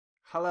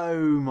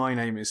Hello, my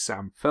name is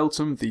Sam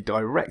Feltham, the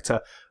Director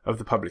of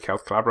the Public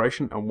Health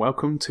Collaboration, and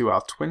welcome to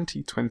our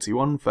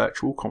 2021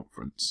 virtual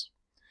conference.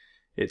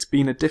 It's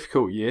been a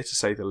difficult year to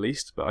say the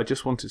least, but I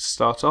just wanted to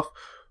start off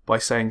by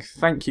saying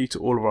thank you to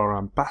all of our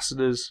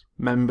ambassadors,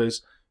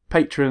 members,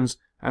 patrons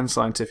and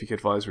Scientific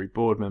Advisory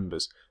Board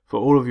members for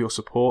all of your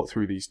support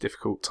through these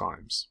difficult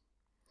times.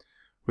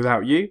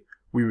 Without you,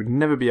 we would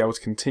never be able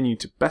to continue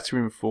to better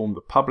inform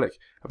the public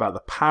about the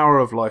power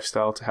of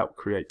lifestyle to help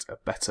create a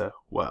better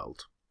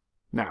world.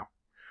 Now,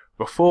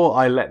 before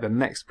I let the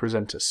next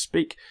presenter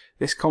speak,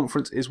 this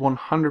conference is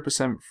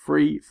 100%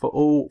 free for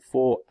all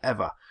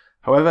forever.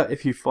 However,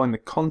 if you find the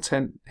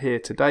content here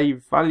today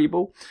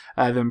valuable,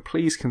 then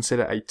please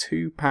consider a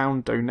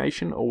 £2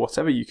 donation or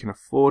whatever you can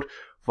afford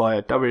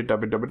via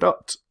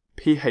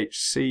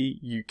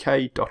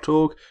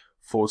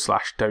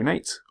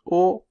www.phcuk.org/donate,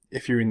 or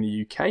if you're in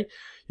the UK,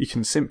 you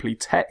can simply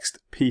text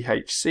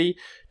PHC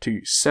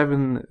to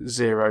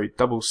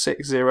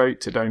 70660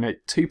 to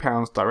donate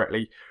 £2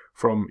 directly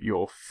from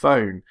your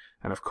phone,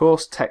 and of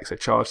course texts are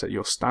charged at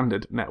your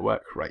standard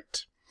network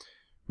rate.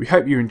 We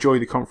hope you enjoy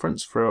the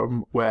conference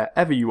from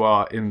wherever you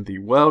are in the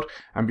world,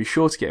 and be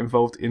sure to get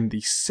involved in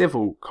the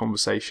civil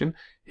conversation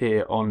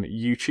here on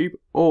YouTube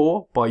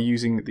or by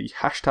using the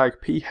hashtag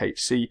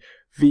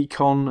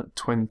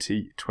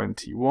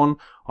PHCVCon2021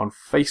 on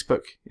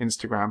Facebook,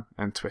 Instagram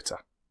and Twitter.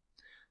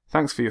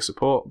 Thanks for your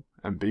support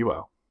and be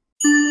well.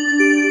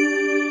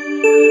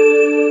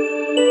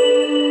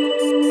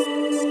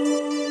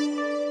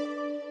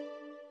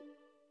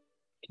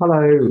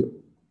 Hello,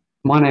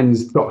 my name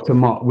is Dr.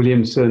 Mark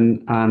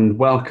Williamson and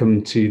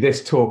welcome to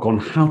this talk on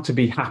how to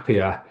be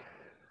happier,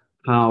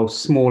 how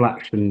small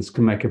actions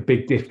can make a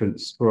big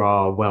difference for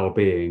our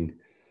well-being.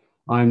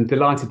 I'm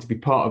delighted to be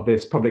part of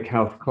this public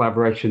health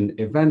collaboration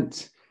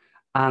event,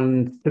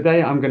 and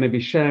today I'm going to be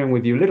sharing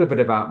with you a little bit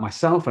about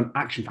myself and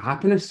Action for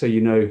Happiness, so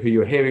you know who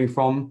you're hearing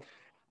from,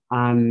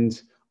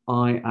 and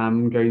I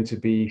am going to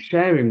be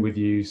sharing with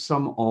you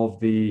some of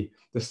the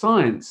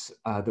science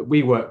that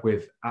we work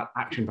with at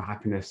Action for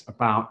Happiness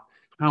about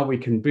how we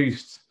can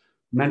boost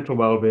mental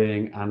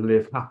well-being and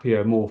live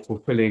happier, more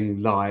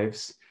fulfilling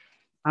lives,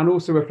 and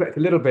also reflect a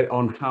little bit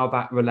on how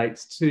that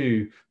relates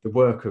to the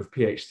work of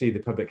PHC, the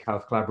Public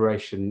Health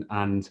Collaboration,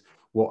 and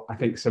what I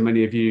think so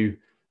many of you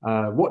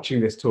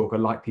watching this talk are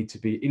likely to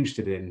be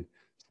interested in.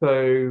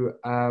 So,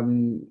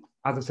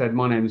 as I said,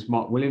 my name is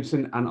Mark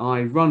Williamson and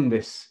I run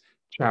this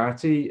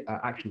charity,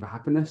 Action for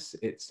Happiness.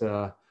 It's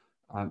a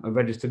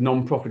registered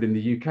non-profit in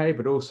the UK,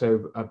 but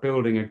also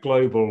building a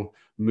global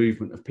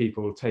movement of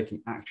people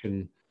taking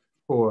action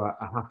for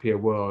a happier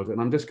world.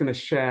 And I'm just going to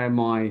share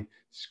my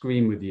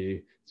screen with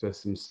you, so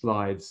some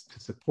slides to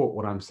support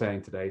what I'm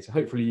saying today. So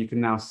hopefully you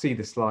can now see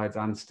the slides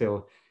and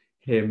still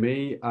hear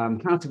me.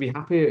 How to be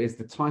happier is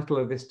the title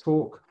of this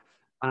talk,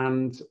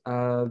 and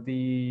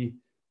the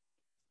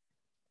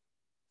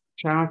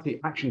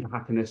charity Action for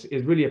Happiness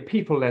is really a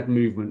people-led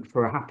movement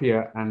for a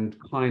happier and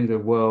kinder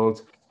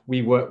world.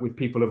 We work with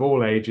people of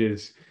all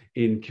ages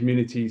in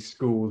communities,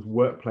 schools,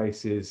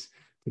 workplaces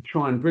to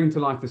try and bring to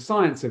life the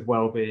science of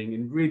well-being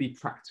in really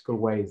practical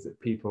ways that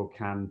people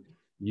can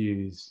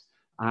use.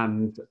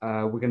 And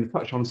we're going to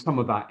touch on some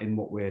of that in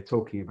what we're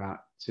talking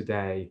about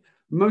today.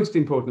 Most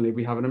importantly,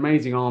 we have an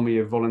amazing army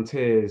of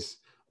volunteers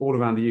all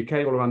around the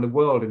UK, all around the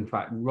world, in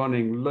fact,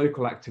 running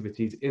local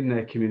activities in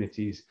their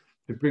communities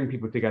to bring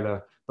people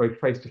together, both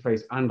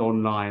face-to-face and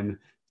online,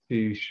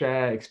 to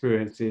share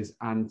experiences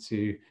and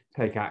to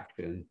take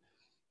action.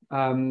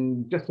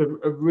 Just a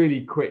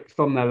really quick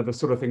thumbnail of the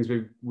sort of things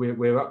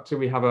we're up to.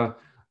 We have a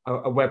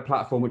web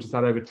platform which has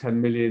had over 10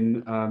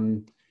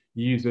 million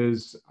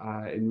users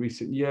in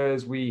recent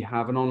years. We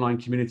have an online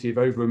community of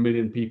over 1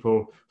 million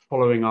people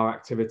following our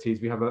activities.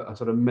 We have a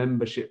sort of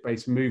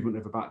membership-based movement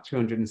of about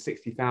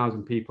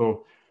 260,000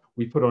 people.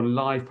 We put on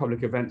live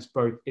public events,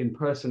 both in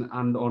person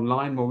and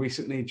online, more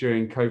recently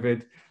during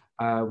COVID,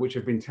 which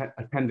have been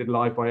attended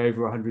live by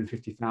over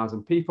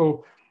 150,000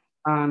 people.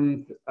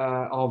 And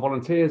our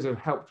volunteers have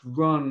helped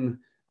run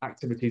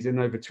activities in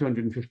over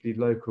 250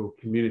 local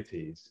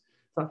communities.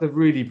 So that's a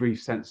really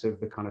brief sense of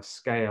the kind of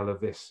scale of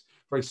this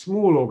very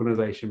small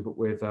organization, but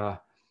with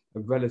a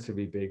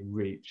relatively big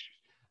reach.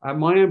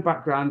 My own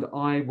background,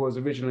 I was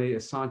originally a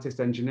scientist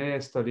engineer,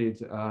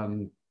 studied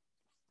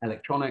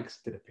electronics,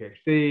 did a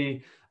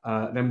PhD,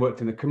 then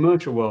worked in the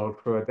commercial world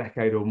for a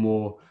decade or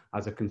more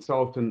as a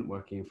consultant,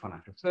 working in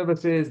financial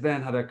services,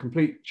 then had a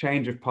complete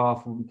change of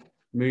path,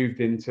 moved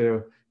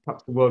into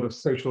perhaps the world of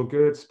social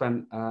good,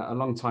 spent a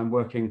long time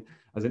working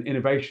as an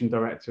innovation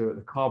director at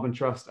the Carbon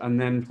Trust. And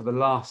then for the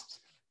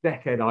last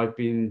decade, I've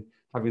been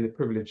having the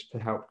privilege to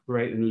help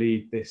create and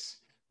lead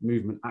this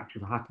movement, Action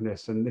for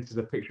Happiness. And this is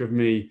a picture of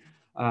me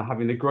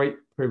having the great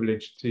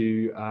privilege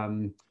to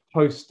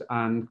host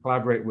and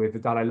collaborate with the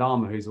Dalai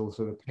Lama, who's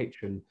also the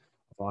patron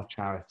of our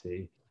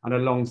charity. And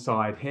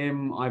alongside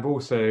him, I've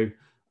also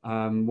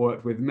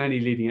worked with many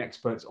leading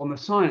experts on the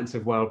science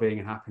of well-being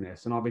and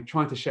happiness, and I'll be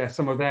trying to share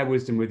some of their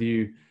wisdom with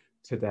you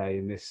today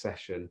in this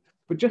session.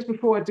 But just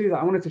before I do that,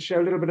 I wanted to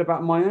share a little bit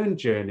about my own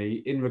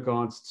journey in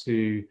regards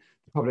to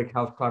public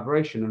health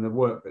collaboration and the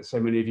work that so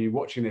many of you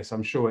watching this,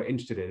 I'm sure, are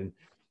interested in.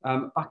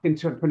 Back in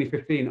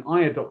 2015,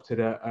 I adopted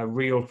a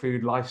real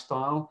food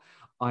lifestyle.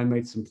 I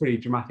made some pretty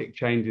dramatic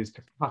changes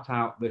to cut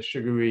out the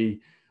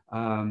sugary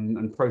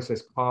and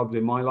processed carbs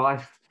in my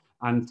life,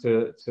 and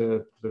to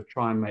sort of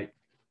try and make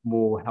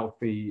more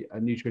healthy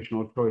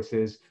nutritional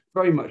choices,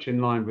 very much in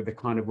line with the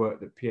kind of work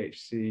that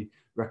PHC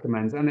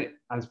recommends. And it,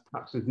 as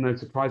perhaps is no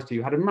surprise to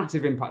you, had a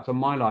massive impact on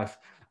my life.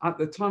 At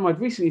the time, I'd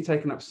recently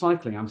taken up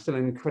cycling. I'm still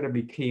an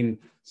incredibly keen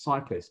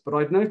cyclist, but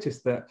I'd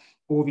noticed that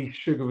all these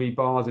sugary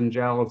bars and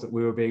gels that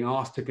we were being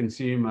asked to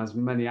consume, as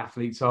many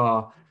athletes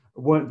are,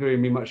 weren't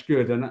doing me much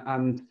good.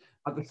 And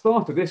at the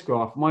start of this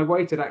graph, my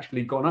weight had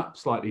actually gone up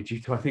slightly due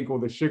to, I think, all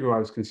the sugar I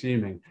was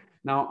consuming.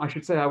 Now, I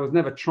should say I was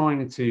never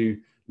trying to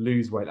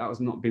lose weight. That was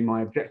not been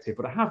my objective,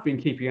 but I have been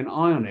keeping an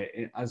eye on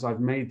it as I've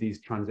made these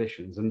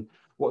transitions. And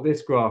what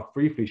this graph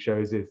briefly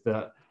shows is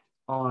that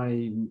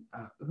I,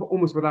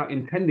 almost without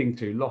intending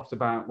to, lost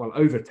about, well,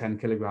 over 10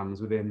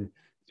 kilograms within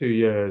 2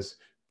 years,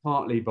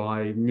 partly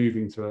by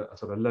moving to a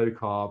sort of low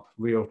carb,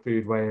 real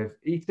food way of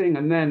eating,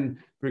 and then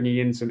bringing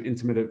in some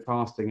intermittent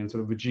fasting and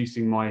sort of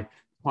reducing my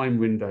time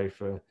window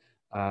for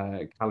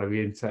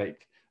calorie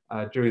intake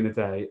during the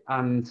day.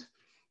 And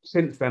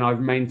since then,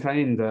 I've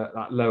maintained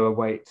that lower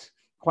weight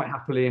quite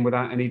happily and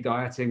without any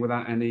dieting,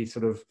 without any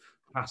sort of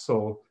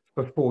hassle,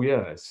 for 4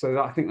 years.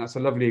 So I think that's a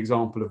lovely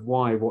example of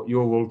why what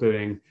you're all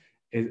doing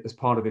as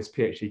part of this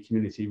PhD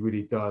community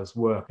really does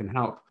work and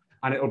help.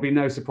 And it'll be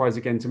no surprise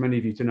again to many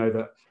of you to know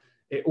that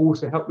it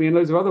also helped me in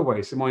loads of other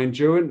ways. So my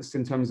endurance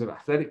in terms of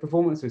athletic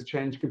performance has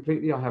changed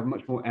completely. I have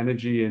much more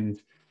energy and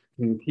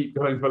can keep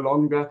going for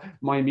longer.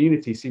 My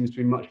immunity seems to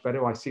be much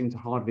better. I seem to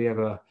hardly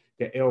ever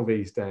get ill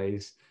these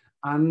days.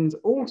 And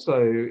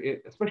also,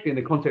 especially in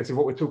the context of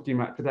what we're talking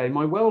about today,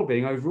 my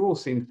well-being overall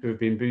seems to have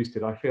been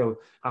boosted. I feel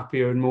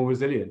happier and more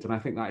resilient. And I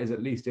think that is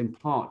at least in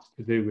part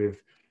to do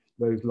with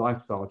those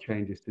lifestyle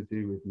changes to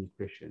do with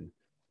nutrition.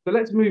 So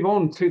let's move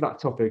on to that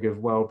topic of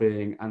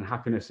well-being and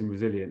happiness and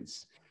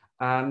resilience.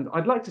 And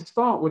I'd like to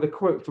start with a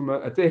quote from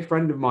a dear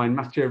friend of mine,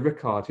 Mathieu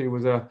Ricard, who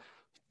was a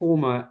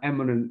former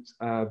eminent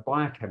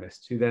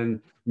biochemist who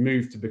then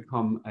moved to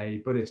become a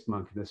Buddhist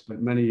monk and has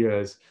spent many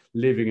years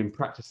living and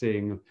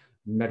practicing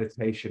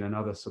meditation and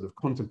other sort of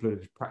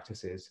contemplative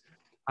practices.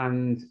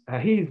 And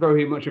he's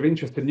very much of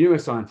interest to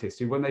neuroscientists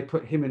who, when they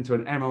put him into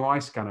an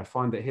MRI scanner,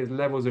 find that his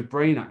levels of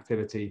brain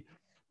activity,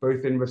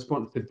 both in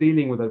response to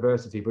dealing with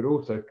adversity, but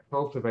also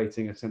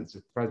cultivating a sense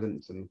of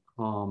presence and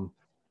calm,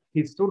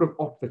 he's sort of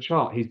off the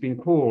chart. He's been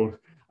called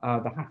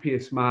the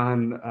happiest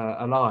man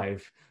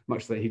alive,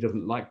 much that he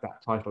doesn't like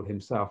that title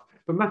himself.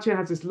 But Mathieu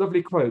has this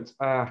lovely quote: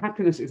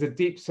 happiness is a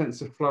deep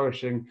sense of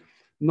flourishing,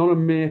 not a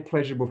mere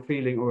pleasurable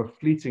feeling or a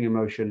fleeting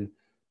emotion,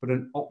 but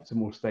an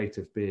optimal state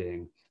of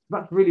being.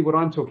 That's really what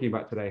I'm talking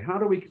about today. How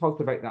do we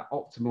cultivate that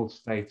optimal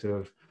state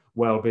of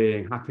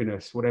well-being,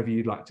 happiness, whatever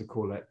you'd like to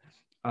call it,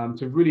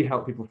 to really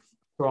help people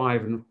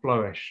thrive and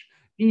flourish,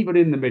 even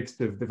in the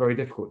midst of the very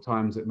difficult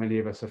times that many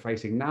of us are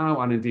facing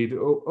now, and indeed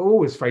are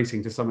always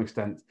facing to some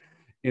extent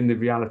in the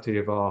reality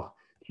of our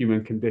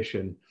human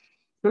condition.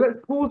 So let's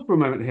pause for a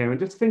moment here and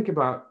just think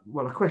about,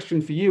 well, a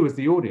question for you as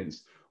the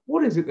audience.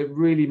 What is it that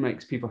really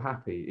makes people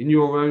happy in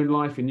your own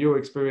life, in your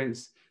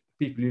experience,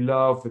 the people you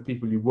love, the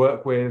people you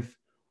work with?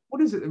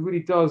 What is it that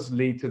really does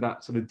lead to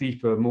that sort of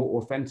deeper,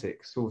 more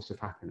authentic source of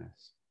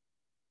happiness?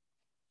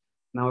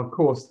 Now, of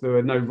course, there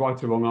are no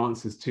right or wrong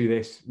answers to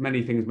this.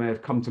 Many things may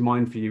have come to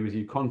mind for you as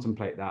you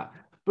contemplate that,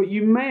 but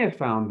you may have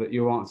found that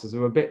your answers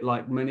are a bit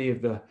like many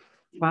of the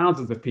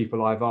thousands of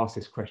people I've asked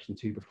this question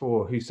to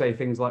before, who say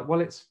things like, well,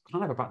 it's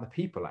kind of about the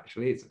people,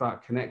 actually. It's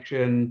about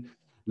connection,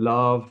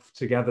 love,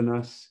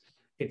 togetherness.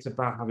 It's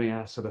about having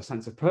a sort of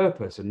sense of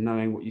purpose and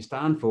knowing what you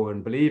stand for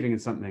and believing in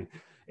something.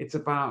 It's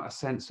about a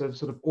sense of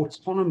sort of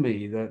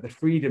autonomy, the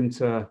freedom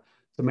to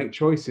make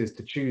choices,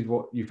 to choose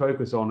what you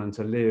focus on and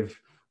to live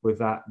with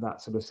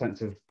that sort of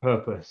sense of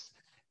purpose.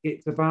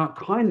 It's about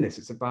kindness.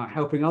 It's about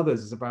helping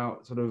others. It's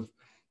about sort of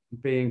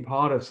being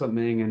part of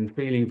something and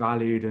feeling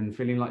valued and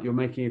feeling like you're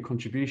making a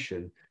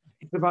contribution.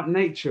 It's about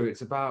nature.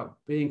 It's about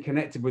being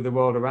connected with the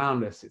world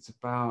around us. It's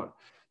about,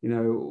 you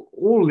know,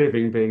 all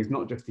living beings,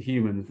 not just the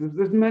humans.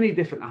 There's many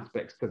different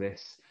aspects to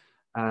this.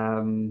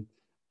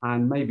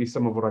 And maybe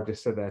some of what I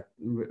just said there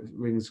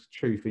rings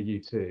true for you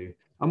too.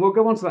 And we'll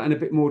go on to that in a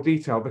bit more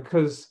detail,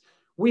 because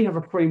we have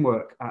a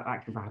framework at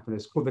Action for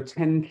Happiness called the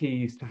 10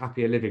 Keys to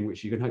Happier Living,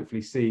 which you can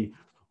hopefully see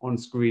on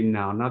screen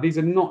now. Now, these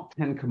are not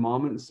 10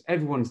 commandments.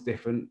 Everyone's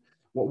different.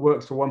 What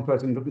works for one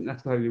person doesn't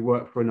necessarily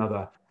work for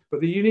another.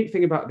 But the unique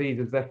thing about these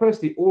is they're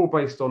firstly all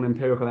based on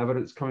empirical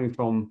evidence coming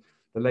from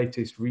the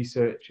latest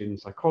research in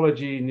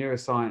psychology,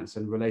 neuroscience,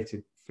 and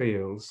related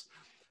fields.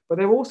 But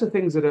they're also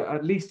things that are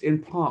at least in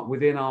part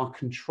within our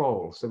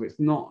control. So it's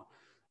not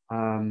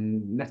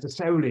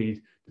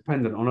necessarily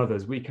dependent on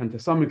others. We can, to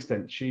some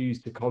extent, choose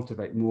to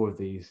cultivate more of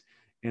these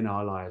in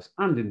our lives,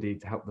 and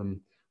indeed to help them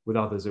with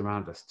others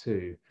around us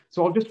too.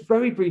 So I'll just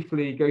very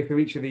briefly go through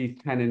each of these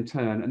 10 in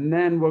turn, and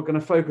then we're going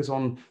to focus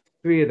on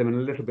 3 of them in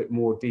a little bit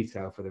more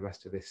detail for the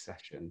rest of this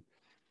session.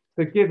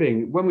 So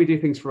giving, when we do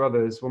things for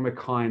others, when we're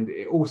kind,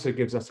 it also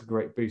gives us a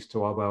great boost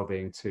to our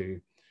well-being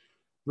too.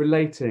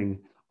 Relating,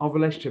 our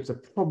relationships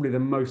are probably the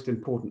most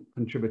important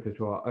contributor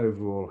to our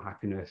overall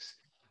happiness.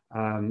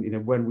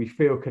 When we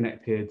feel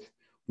connected,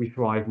 we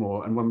thrive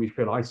more, and when we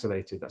feel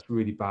isolated, that's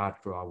really bad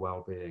for our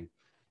well-being.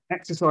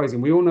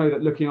 Exercising, we all know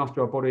that looking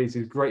after our bodies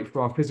is great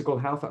for our physical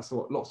health. That's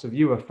what lots of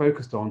you are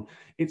focused on.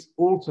 It's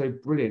also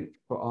brilliant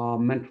for our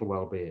mental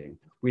well-being.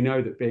 We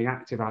know that being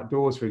active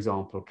outdoors, for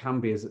example, can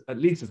be at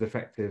least as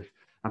effective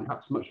and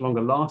perhaps much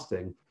longer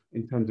lasting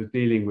in terms of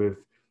dealing with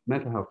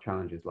mental health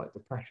challenges like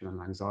depression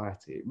and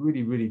anxiety. It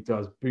really, really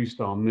does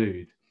boost our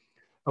mood.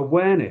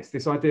 Awareness,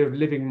 this idea of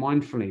living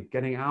mindfully,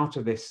 getting out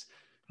of this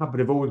habit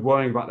of always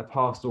worrying about the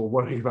past or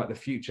worrying about the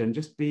future and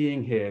just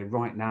being here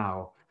right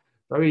now.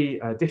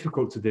 Very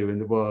difficult to do in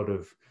the world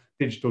of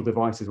digital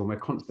devices when we're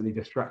constantly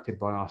distracted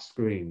by our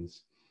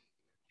screens.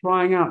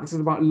 Trying out, this is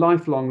about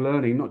lifelong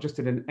learning, not just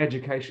in an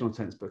educational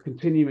sense, but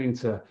continuing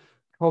to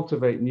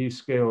cultivate new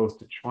skills,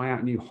 to try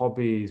out new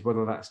hobbies,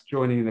 whether that's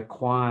joining in a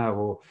choir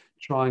or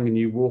trying a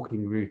new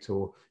walking route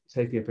or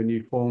taking up a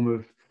new form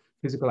of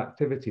physical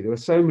activity. There are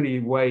so many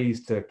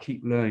ways to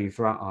keep learning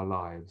throughout our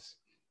lives.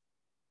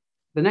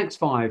 The next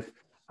 5,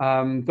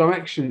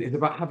 direction, is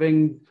about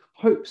having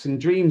hopes and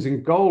dreams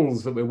and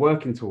goals that we're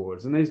working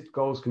towards. And those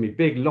goals can be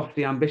big,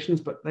 lofty ambitions,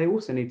 but they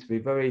also need to be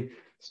very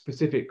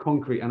specific,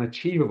 concrete and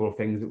achievable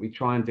things that we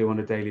try and do on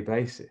a daily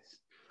basis.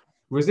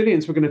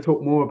 Resilience we're going to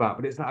talk more about,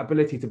 but it's that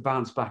ability to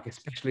bounce back,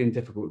 especially in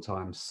difficult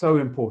times. So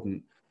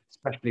important,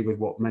 especially with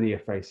what many are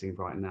facing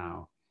right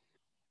now.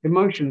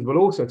 Emotions we'll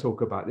also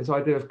talk about, this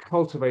idea of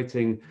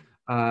cultivating,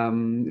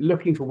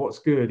 looking for what's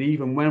good,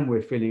 even when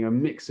we're feeling a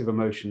mix of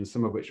emotions,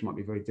 some of which might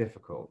be very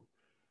difficult.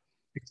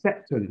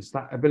 Acceptance,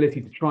 that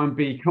ability to try and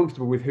be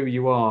comfortable with who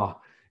you are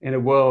in a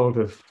world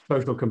of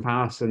social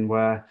comparison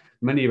where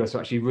many of us are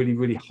actually really,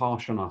 really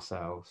harsh on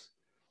ourselves.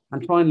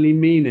 And finally,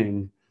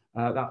 meaning,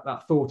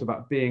 that thought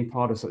about being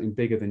part of something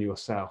bigger than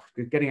yourself,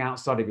 getting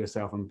outside of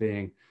yourself and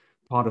being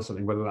part of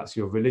something, whether that's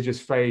your religious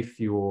faith,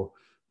 your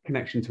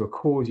connection to a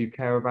cause you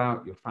care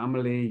about, your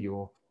family,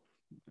 your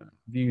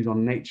views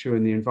on nature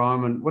and the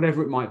environment,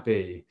 whatever it might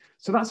be.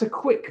 So that's a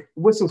quick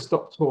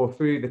whistle-stop tour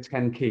through the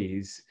 10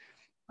 keys.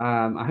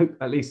 I hope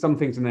at least some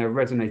things in there are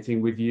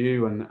resonating with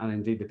you and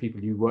indeed the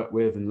people you work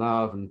with and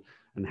love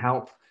and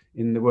help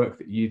in the work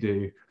that you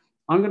do.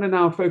 I'm going to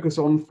now focus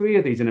on 3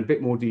 of these in a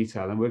bit more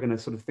detail, and we're going to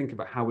sort of think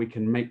about how we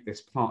can make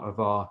this part of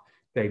our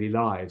daily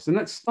lives. And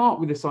let's start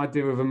with this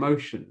idea of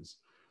emotions.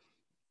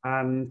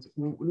 And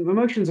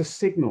emotions are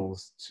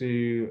signals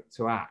to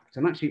act,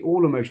 and actually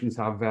all emotions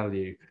have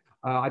value.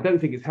 I don't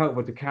think it's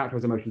helpful to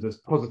characterize emotions as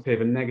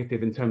positive and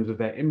negative in terms of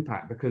their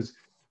impact, because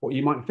what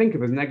you might think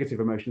of as negative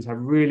emotions have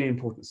really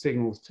important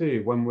signals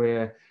too. When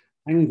we're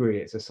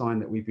angry, it's a sign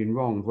that we've been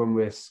wronged. When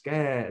we're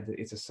scared,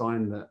 it's a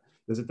sign that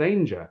there's a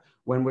danger.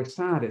 When we're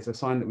sad, it's a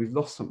sign that we've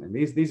lost something.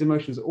 These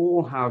emotions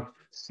all have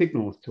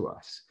signals to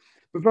us.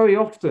 But very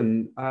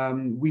often,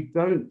 we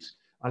don't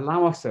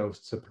allow ourselves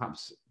to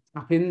perhaps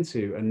tap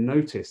into and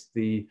notice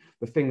the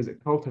things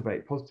that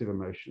cultivate positive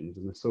emotions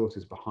and the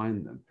sources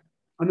behind them.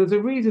 And there's a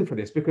reason for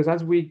this, because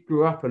as we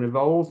grew up and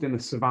evolved in the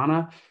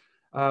savannah,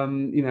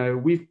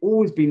 we've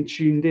always been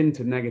tuned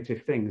into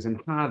negative things and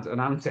had an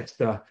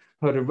ancestor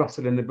heard a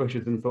rustle in the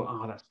bushes and thought,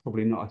 oh, that's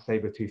probably not a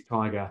saber-toothed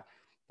tiger.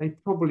 They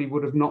probably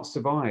would have not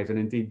survived. And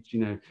indeed,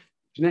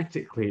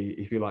 genetically,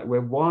 if you like,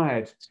 we're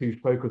wired to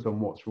focus on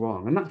what's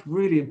wrong. And that's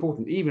really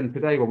important, even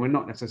today when we're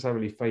not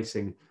necessarily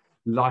facing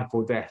life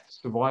or death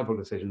survival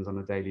decisions on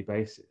a daily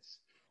basis.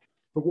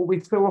 But what we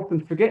so often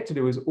forget to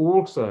do is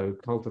also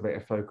cultivate a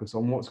focus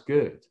on what's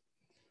good.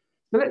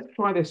 So let's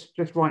try this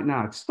just right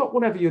now. Stop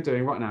whatever you're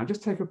doing right now.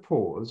 Just take a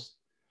pause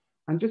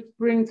and just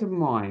bring to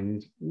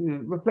mind,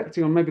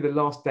 reflecting on maybe the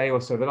last day or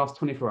so, the last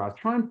 24 hours,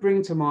 try and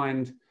bring to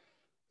mind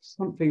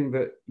something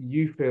that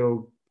you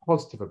feel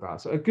positive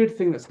about. So a good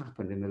thing that's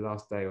happened in the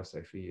last day or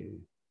so for you.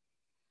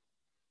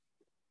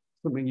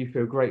 Something you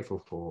feel grateful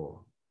for.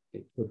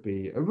 It could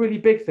be a really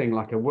big thing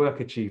like a work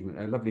achievement,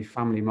 a lovely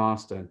family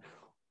milestone,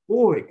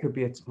 or it could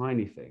be a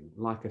tiny thing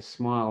like a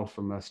smile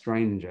from a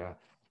stranger,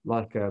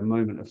 like a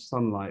moment of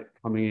sunlight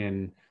coming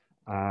in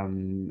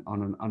on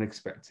an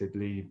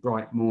unexpectedly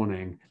bright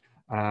morning,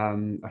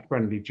 a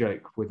friendly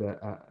joke with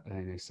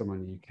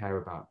someone you care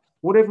about.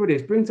 Whatever it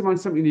is, bring to mind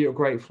something that you're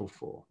grateful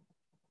for.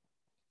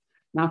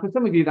 Now, for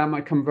some of you, that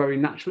might come very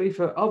naturally.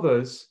 For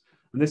others,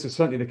 and this was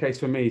certainly the case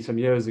for me some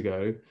years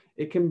ago,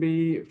 it can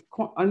be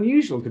quite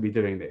unusual to be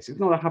doing this.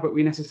 It's not a habit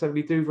we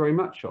necessarily do very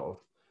much of,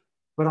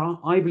 but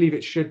I believe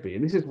it should be,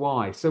 and this is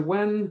why. So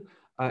when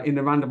in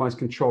the randomized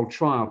controlled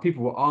trial,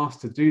 people were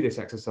asked to do this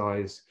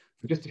exercise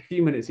for just a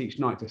few minutes each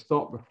night to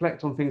stop,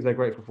 reflect on things they're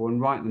grateful for,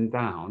 and write them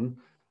down.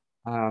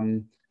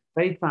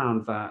 They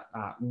found that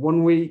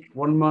 1 week,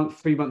 1 month,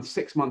 3 months,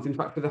 6 months, in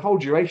fact, for the whole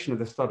duration of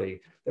the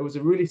study, there was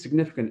a really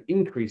significant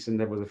increase in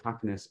levels of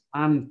happiness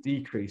and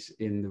decrease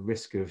in the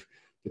risk of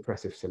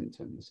depressive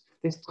symptoms.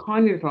 This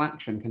tiny little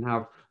action can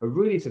have a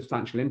really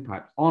substantial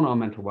impact on our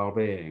mental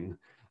well-being.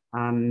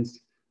 And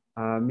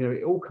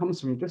It all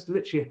comes from just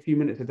literally a few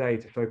minutes a day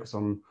to focus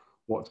on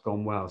what's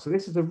gone well. So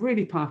this is a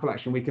really powerful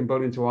action we can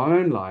build into our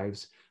own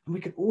lives, and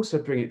we can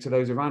also bring it to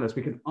those around us.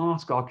 We can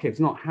ask our kids,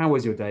 not how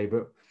was your day,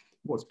 but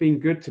what's been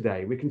good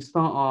today. We can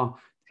start our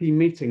team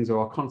meetings or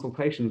our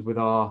consultations with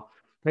our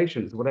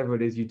patients, whatever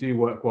it is you do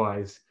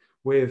work-wise,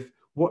 with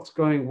what's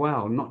going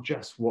well, not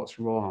just what's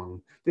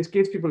wrong. This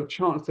gives people a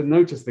chance to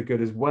notice the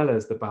good as well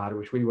as the bad,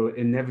 which we will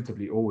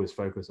inevitably always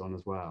focus on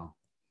as well.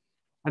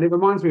 And it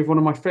reminds me of one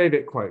of my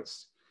favorite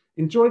quotes: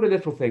 enjoy the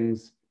little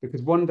things,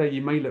 because one day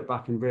you may look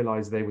back and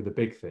realize they were the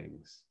big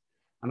things.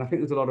 And I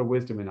think there's a lot of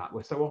wisdom in that.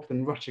 We're so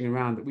often rushing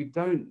around that we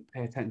don't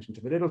pay attention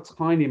to the little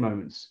tiny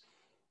moments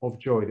of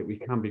joy that we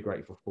can be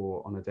grateful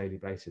for on a daily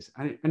basis.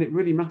 And it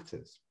really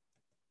matters.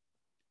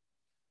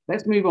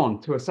 Let's move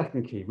on to a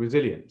second key: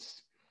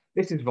 resilience.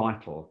 This is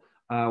vital.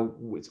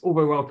 It's all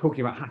very well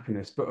talking about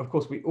happiness, but of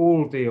course we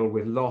all deal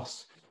with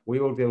loss. We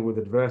all deal with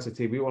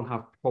adversity. We all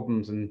have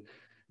problems and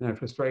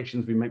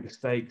frustrations. We make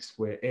mistakes.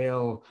 We're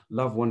ill.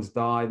 Loved ones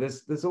die.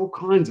 There's all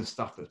kinds of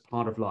stuff that's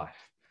part of life,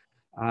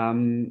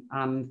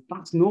 and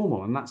that's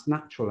normal and that's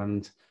natural.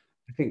 And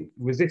I think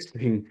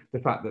resisting the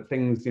fact that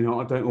things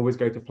don't always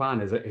go to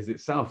plan is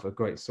itself a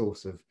great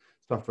source of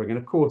suffering. And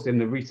of course, in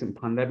the recent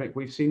pandemic,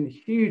 we've seen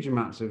huge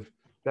amounts of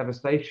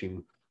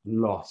devastation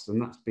and loss,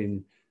 and that's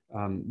been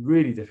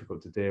really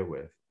difficult to deal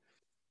with.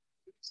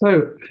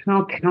 So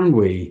how can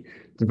we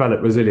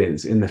develop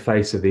resilience in the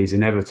face of these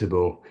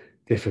inevitable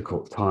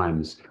difficult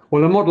times?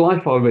 Well, a model I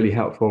find really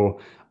helpful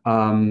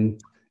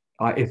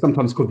it's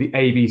sometimes called the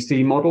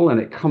ABC model, and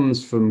it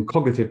comes from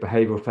cognitive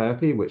behavioral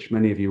therapy, which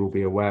many of you will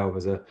be aware of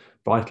as a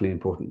vitally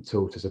important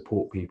tool to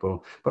support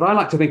people. But I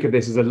like to think of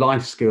this as a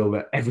life skill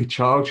that every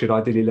child should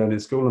ideally learn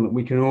in school and that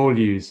we can all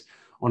use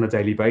on a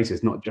daily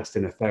basis, not just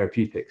in a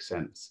therapeutic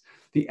sense.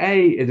 The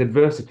A is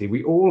adversity.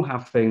 We all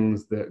have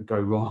things that go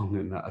wrong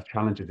and that are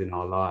challenges in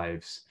our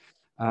lives.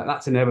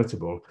 That's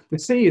inevitable. The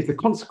C is the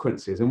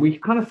consequences. And we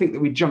kind of think that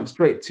we jump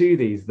straight to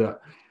these, that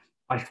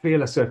I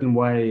feel a certain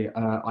way,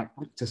 I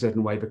act a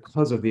certain way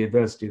because of the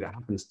adversity that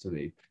happens to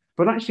me.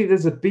 But actually,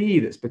 there's a B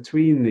that's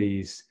between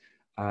these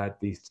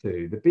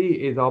two. The B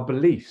is our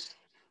beliefs,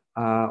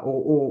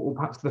 or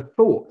perhaps the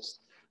thoughts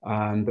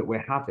that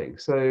we're having.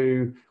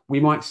 So we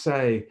might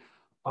say,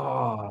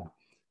 "Oh,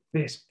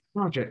 this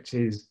project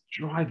is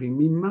driving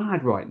me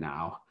mad right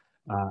now,"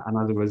 and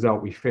as a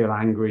result, we feel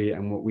angry.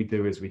 And what we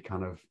do is we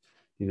kind of,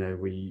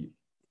 we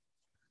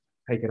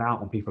take it out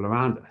on people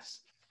around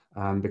us.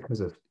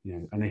 Because of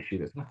an issue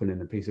that's happened in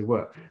a piece of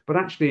work. But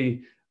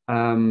actually,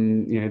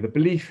 the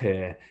belief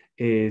here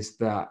is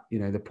that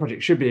the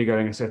project should be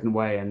going a certain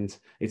way, and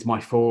it's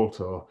my fault,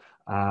 or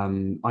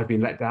I've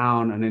been let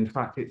down. And in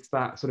fact, it's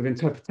that sort of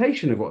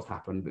interpretation of what's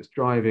happened that's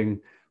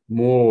driving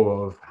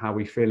more of how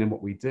we feel and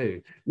what we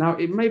do. Now,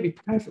 it may be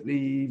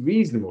perfectly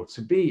reasonable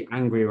to be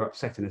angry or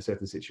upset in a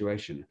certain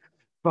situation,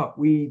 but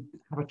we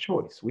have a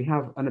choice. We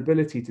have an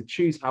ability to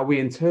choose how we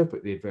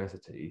interpret the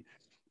adversity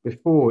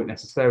before it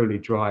necessarily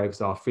drives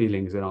our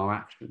feelings and our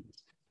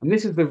actions. And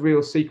this is the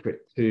real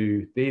secret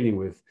to dealing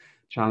with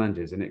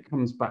challenges. And it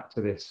comes back to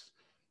this,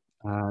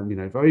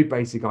 very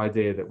basic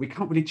idea that we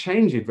can't really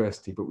change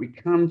adversity, but we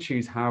can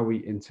choose how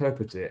we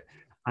interpret it,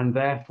 and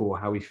therefore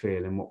how we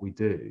feel and what we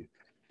do.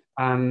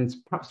 And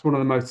perhaps one of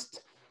the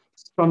most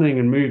stunning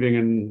and moving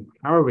and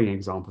harrowing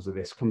examples of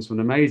this comes from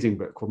an amazing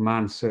book called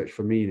Man's Search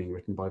for Meaning,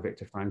 written by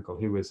Viktor Frankl,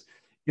 who was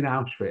in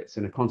Auschwitz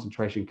in a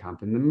concentration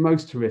camp in the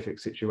most horrific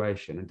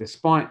situation. And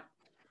despite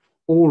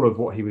all of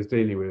what he was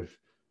dealing with,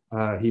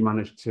 he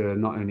managed to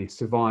not only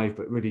survive,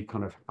 but really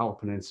kind of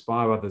help and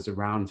inspire others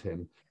around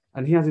him.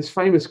 And he has this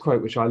famous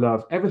quote, which I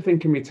love: "Everything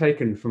can be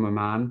taken from a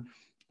man,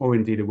 or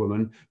indeed a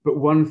woman, but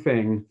one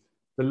thing,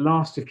 the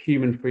last of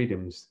human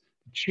freedoms,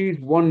 to choose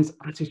one's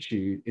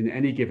attitude in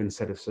any given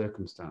set of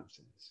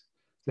circumstances."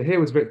 So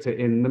here was Victor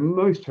in the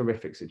most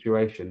horrific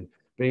situation,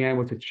 being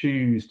able to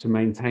choose to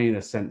maintain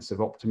a sense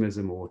of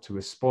optimism or to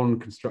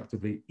respond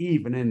constructively,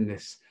 even in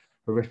this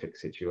horrific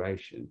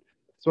situation.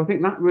 So I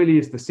think that really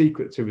is the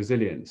secret to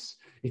resilience.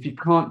 If you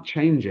can't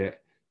change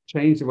it,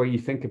 change the way you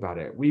think about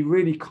it. We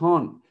really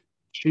can't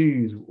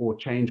choose or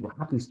change what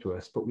happens to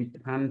us, but we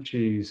can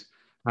choose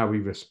how we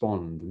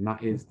respond. And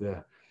that is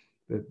the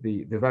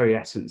very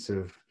essence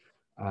of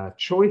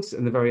choice,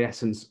 and the very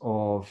essence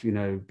of,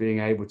 being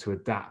able to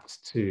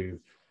adapt to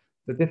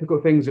the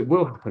difficult things that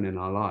will happen in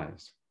our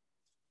lives.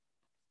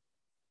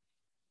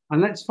 And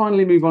let's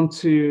finally move on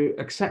to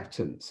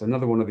acceptance,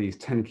 another one of these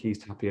 10 keys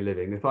to happier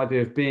living. This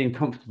idea of being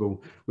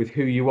comfortable with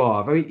who you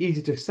are. Very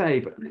easy to say,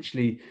 but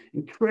actually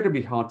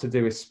incredibly hard to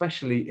do,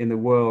 especially in the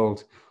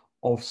world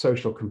of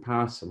social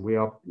comparison. We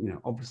are,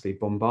 obviously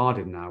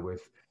bombarded now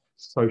with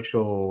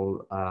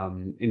social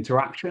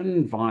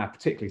interaction via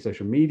particularly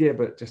social media,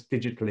 but just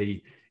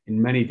digitally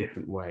in many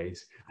different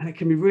ways. And it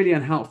can be really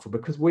unhelpful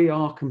because we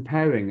are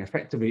comparing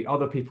effectively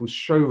other people's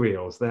show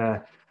reels,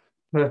 their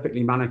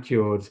perfectly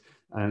manicured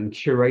and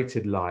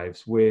curated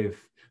lives,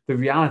 with the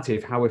reality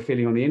of how we're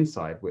feeling on the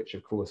inside, which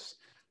of course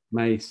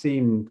may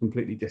seem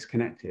completely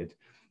disconnected.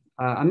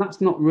 And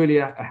that's not really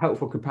a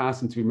helpful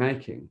comparison to be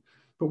making.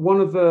 But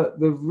one of the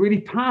really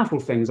powerful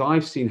things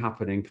I've seen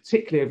happening,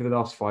 particularly over the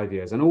last 5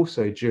 years, and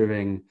also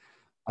during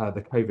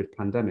the COVID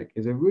pandemic,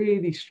 is a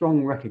really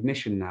strong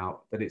recognition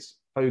now that it's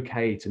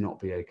okay to not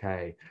be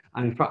okay.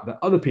 And in fact, that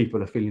other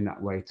people are feeling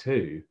that way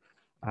too.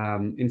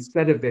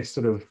 Instead of this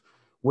sort of,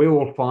 we're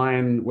all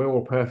fine, we're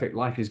all perfect,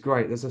 life is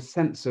great, there's a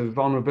sense of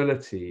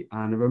vulnerability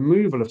and a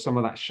removal of some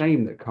of that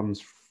shame that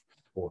comes,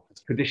 or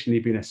has traditionally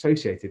been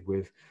associated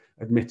with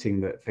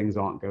admitting that things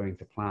aren't going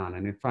to plan.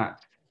 And in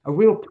fact, a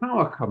real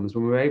power comes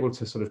when we're able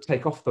to sort of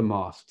take off the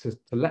mask to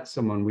let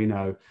someone we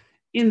know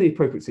in the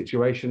appropriate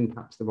situation,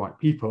 perhaps the right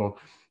people,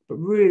 but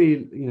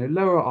really,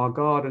 lower our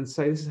guard and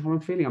say, this is how I'm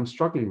feeling, I'm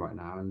struggling right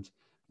now. And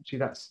actually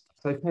that's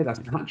okay, that's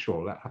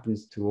natural, that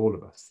happens to all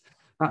of us.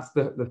 That's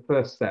the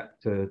first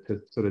step to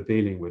sort of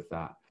dealing with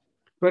that.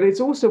 But it's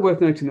also worth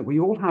noting that we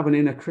all have an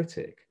inner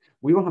critic.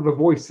 We all have a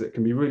voice that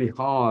can be really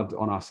hard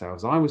on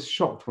ourselves. I was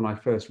shocked when I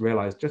first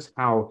realized just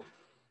how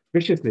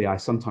viciously I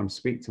sometimes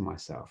speak to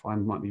myself. I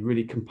might be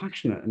really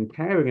compassionate and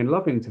caring and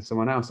loving to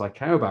someone else I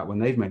care about when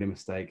they've made a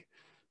mistake.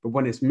 But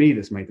when it's me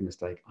that's made the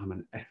mistake, I'm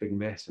an effing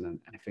this and an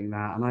effing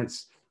that. And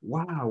it's,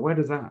 wow, where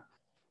does that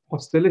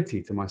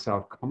hostility to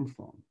myself come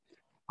from?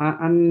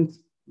 And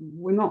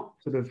we're not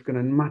sort of going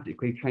to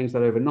magically change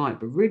that overnight.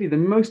 But really, the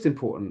most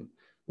important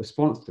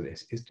response to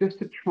this is just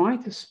to try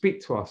to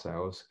speak to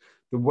ourselves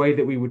the way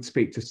that we would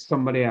speak to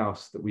somebody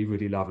else that we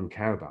really love and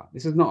care about.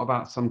 This is not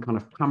about some kind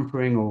of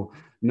pampering or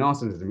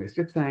narcissism. It's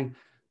just saying,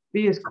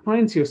 be as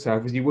kind to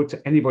yourself as you would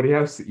to anybody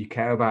else that you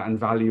care about and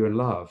value and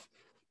love.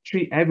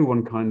 Treat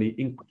everyone kindly,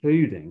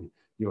 including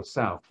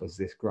yourself, as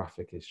this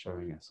graphic is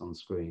showing us on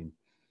screen.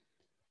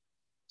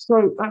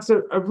 So that's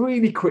a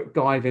really quick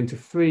dive into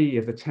 3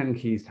 of the 10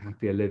 keys to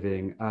happier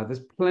living. There's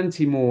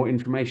plenty more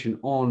information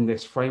on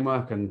this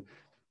framework and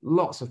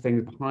lots of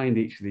things behind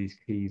each of these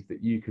keys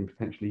that you can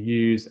potentially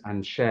use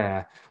and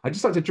share. I'd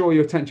just like to draw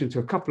your attention to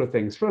a couple of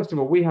things. First of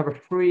all, we have a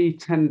free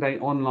 10-day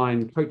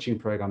online coaching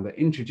program that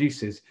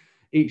introduces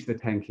each of the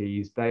 10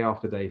 keys day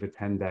after day for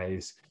 10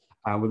 days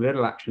with a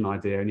little action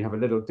idea. And you have a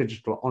little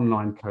digital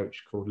online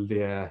coach called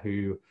Leah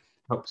who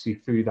helps you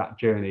through that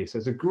journey. So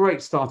it's a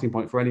great starting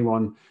point for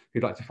anyone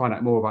who'd like to find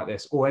out more about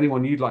this, or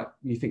anyone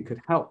you think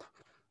could help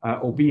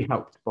or be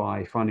helped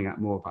by finding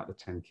out more about the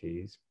 10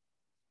 keys.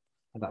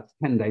 And that's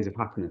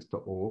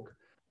 10daysofhappiness.org.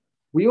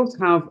 We also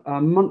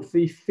have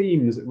monthly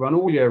themes that run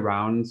all year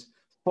round,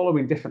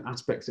 following different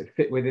aspects that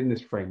fit within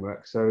this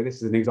framework. So this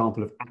is an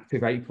example of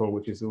Active April,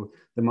 which is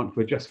the month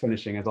we're just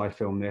finishing as I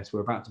film this. We're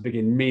about to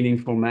begin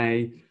Meaningful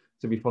May,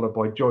 to be followed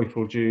by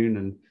Joyful June.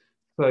 And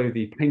so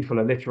the painful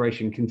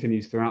alliteration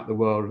continues throughout the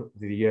world of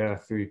the year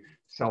through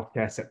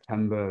Self-Care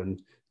September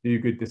and Do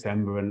Good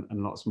December and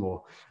lots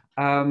more.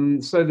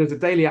 So there's a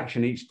daily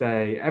action each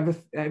day.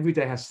 Every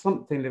day has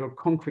something, little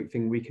concrete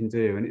thing we can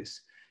do. And it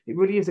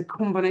really is a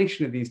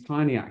combination of these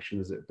tiny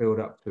actions that build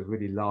up to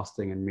really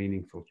lasting and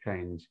meaningful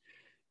change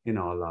in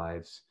our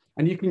lives.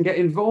 And you can get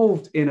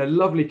involved in a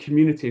lovely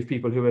community of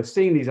people who are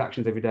seeing these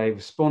actions every day,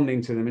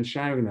 responding to them and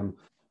sharing them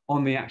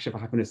on the Action for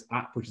Happiness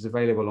app, which is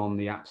available on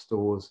the app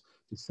stores.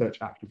 To search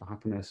Action for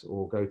Happiness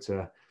or go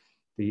to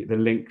the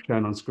link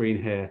shown on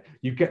screen here.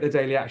 You get the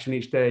daily action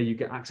each day, you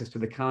get access to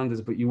the calendars,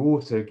 but you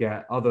also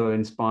get other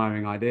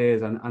inspiring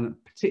ideas and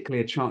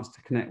particularly a chance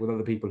to connect with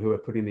other people who are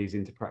putting these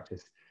into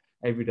practice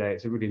every day.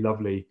 It's a really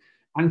lovely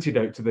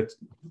antidote to the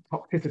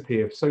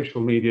toxicity of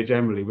social media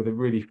generally, with a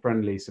really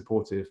friendly,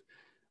 supportive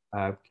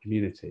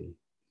community.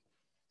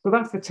 So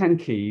that's the 10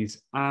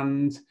 keys.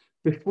 And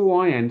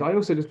before I end, I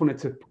also just wanted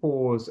to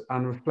pause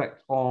and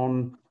reflect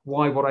on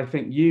why what I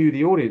think you,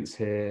 the audience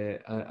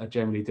here, are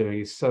generally doing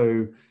is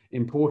so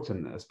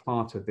important as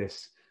part of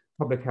this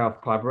public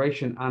health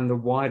collaboration and the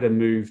wider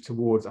move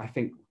towards, I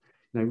think,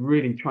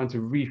 really trying to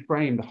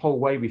reframe the whole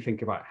way we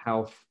think about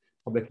health,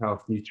 public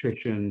health,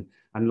 nutrition,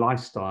 and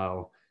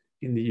lifestyle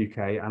in the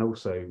UK and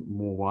also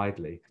more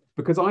widely.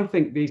 Because I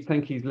think these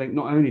 10 keys link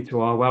not only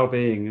to our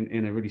well-being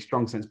in a really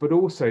strong sense, but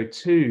also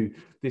to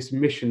this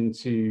mission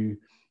to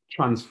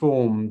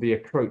transform the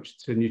approach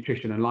to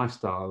nutrition and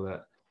lifestyle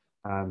that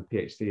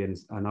PhD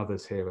and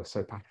others here are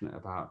so passionate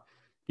about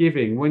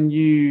giving. When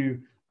you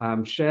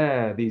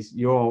share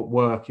your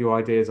work, your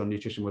ideas on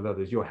nutrition with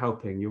others, you're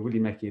really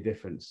making a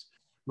difference.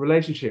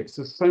 Relationships,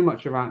 there's so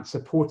much around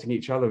supporting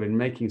each other in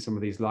making some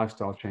of these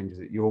lifestyle changes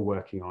that you're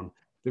working on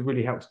that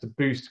really helps to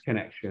boost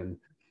connection.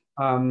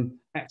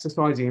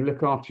 Exercising and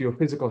look after your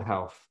physical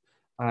health.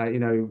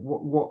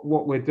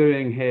 What we're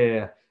doing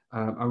here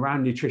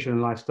around nutrition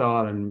and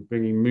lifestyle and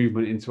bringing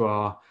movement into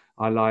our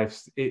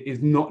lives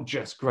is not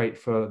just great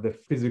for the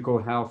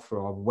physical health,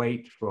 for our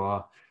weight,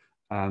 for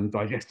our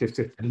digestive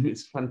system.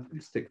 It's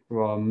fantastic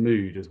for our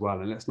mood as well.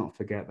 And let's not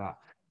forget that.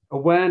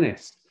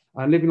 Awareness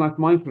and living life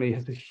mindfully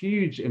has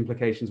huge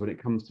implications when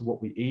it comes to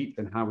what we eat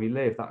and how we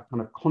live, that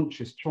kind of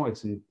conscious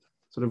choice, and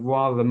sort of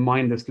rather than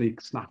mindlessly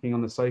snacking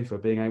on the sofa,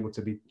 being able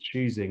to be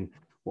choosing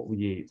what we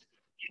eat.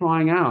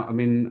 Trying out,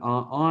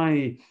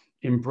 I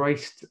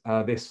embraced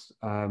this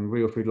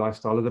real food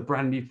lifestyle as a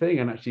brand new thing,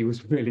 and actually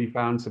was really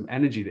found some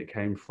energy that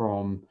came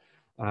from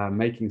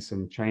making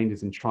some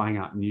changes and trying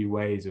out new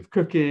ways of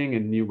cooking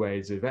and new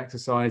ways of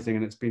exercising,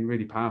 and it's been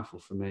really powerful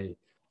for me.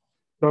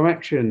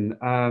 Direction,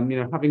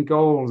 having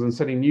goals and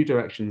setting new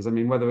directions. I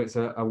mean, whether it's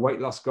a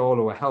weight loss goal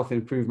or a health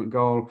improvement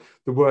goal,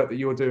 the work that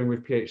you're doing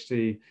with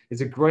PhD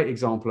is a great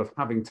example of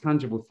having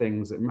tangible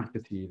things that matter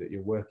to you that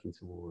you're working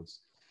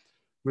towards.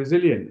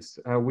 Resilience,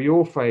 we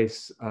all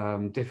face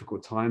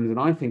difficult times, and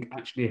I think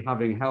actually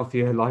having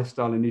healthier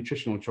lifestyle and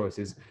nutritional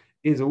choices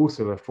is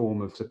also a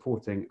form of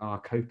supporting our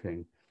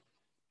coping.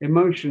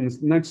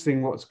 Emotions,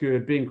 noticing what's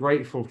good, being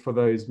grateful for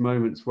those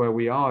moments where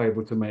we are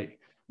able to make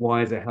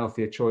wiser,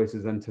 healthier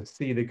choices and to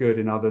see the good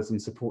in others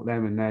and support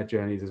them in their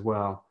journeys as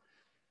well.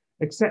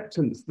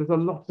 Acceptance, there's a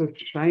lot of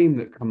shame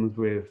that comes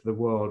with the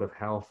world of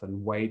health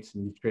and weight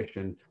and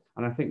nutrition.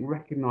 And I think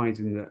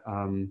recognizing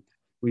that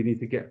we need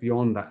to get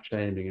beyond that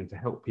shaming and to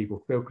help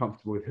people feel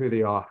comfortable with who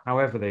they are,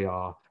 however they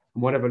are,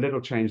 and whatever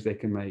little change they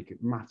can make,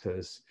 it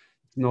matters.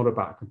 It's not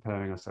about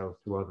comparing ourselves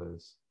to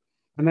others.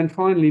 And then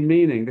finally,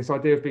 meaning, this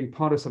idea of being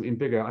part of something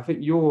bigger. I think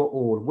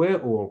we're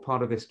all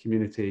part of this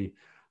community,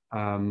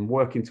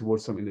 working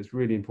towards something that's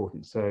really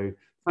important. So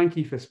thank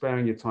you for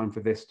sparing your time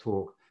for this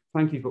talk.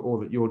 Thank you for all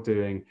that you're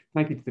doing.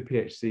 Thank you to the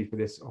PhD for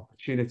this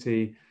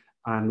opportunity,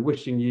 and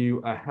wishing you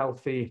a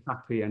healthy,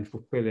 happy and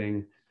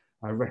fulfilling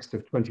rest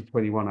of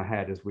 2021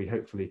 ahead, as we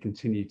hopefully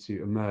continue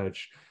to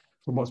emerge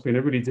from what's been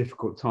a really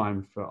difficult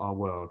time for our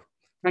world.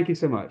 Thank you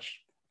so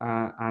much.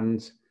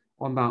 And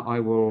on that,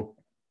 I will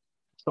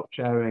stop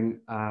sharing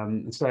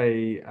and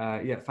say,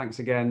 thanks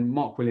again,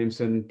 Mark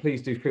Williamson.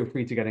 Please do feel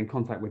free to get in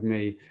contact with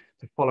me,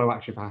 to follow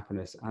Action for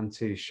Happiness, and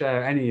to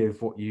share any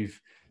of what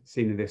you've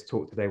seen in this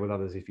talk today with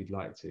others if you'd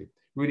like to.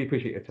 Really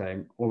appreciate your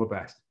time. All the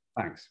best.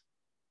 Thanks.